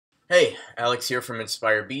Hey, Alex here from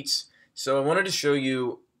Inspire Beats. So I wanted to show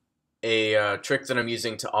you a trick that I'm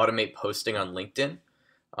using to automate posting on LinkedIn.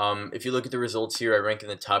 If you look at the results here, I rank in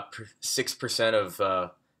the top 6%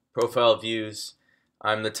 of profile views.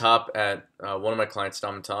 I'm the top at one of my clients,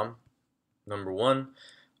 Tom, number one,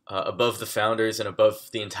 above the founders and above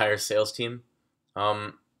the entire sales team.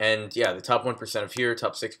 And yeah, the top 1% of here,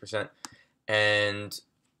 top 6%. And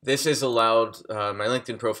this has allowed my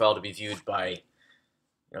LinkedIn profile to be viewed by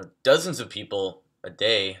dozens of people a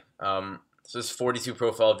day. So this is 42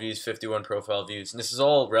 profile views, 51 profile views, and this is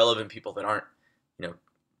all relevant people that aren't, you know,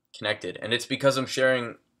 connected. And it's because I'm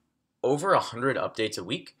sharing over 100 updates a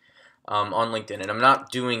week on LinkedIn, and I'm not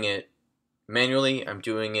doing it manually. I'm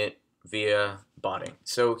doing it via botting.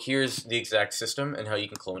 So here's the exact system and how you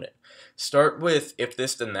can clone it. Start with if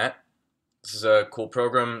this then that. This is a cool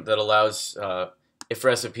program that allows if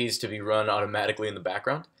recipes to be run automatically in the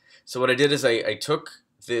background. So what I did is I took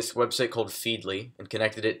this website called Feedly and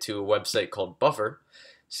connected it to a website called Buffer.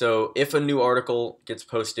 So if a new article gets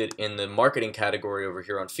posted in the marketing category over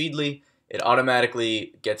here on Feedly, it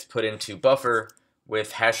automatically gets put into Buffer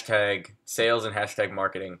with hashtag sales and hashtag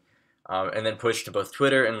marketing, and then pushed to both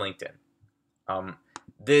Twitter and LinkedIn.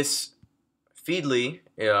 This Feedly,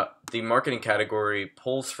 the marketing category,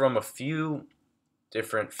 pulls from a few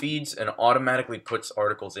different feeds and automatically puts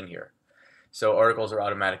articles in here. So articles are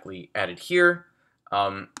automatically added here.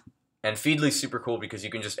 And Feedly's super cool because you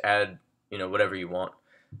can just add, whatever you want.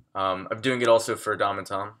 I'm doing it also for Dom,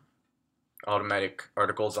 automatic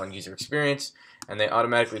articles on user experience, and they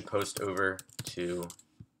automatically post over to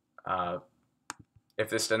if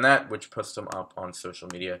this then that, which puts them up on social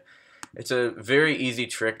media. It's a very easy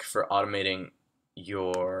trick for automating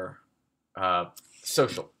your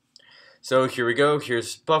social. So here we go.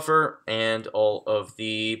 Here's Buffer and all of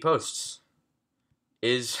the posts.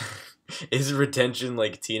 Is retention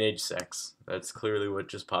like teenage sex? That's clearly what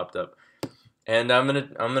just popped up. And I'm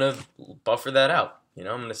gonna buffer that out. I'm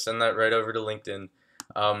gonna send that right over to LinkedIn.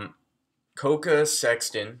 Coca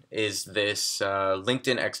Sexton is this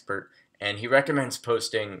LinkedIn expert, and he recommends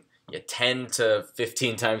posting 10 to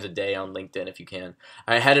 15 times a day on LinkedIn if you can.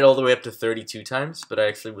 I had it all the way up to 32 times, but I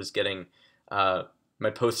actually was getting my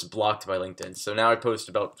posts blocked by LinkedIn. So now I post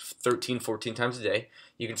about 13, 14 times a day.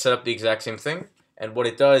 You can set up the exact same thing. And what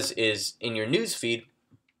it does is in your news feed,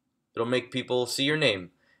 it'll make people see your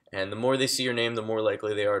name. And the more they see your name, the more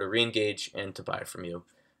likely they are to re-engage and to buy from you,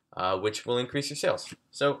 which will increase your sales.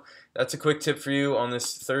 So that's a quick tip for you on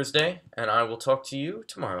this Thursday, and I will talk to you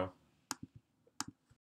tomorrow.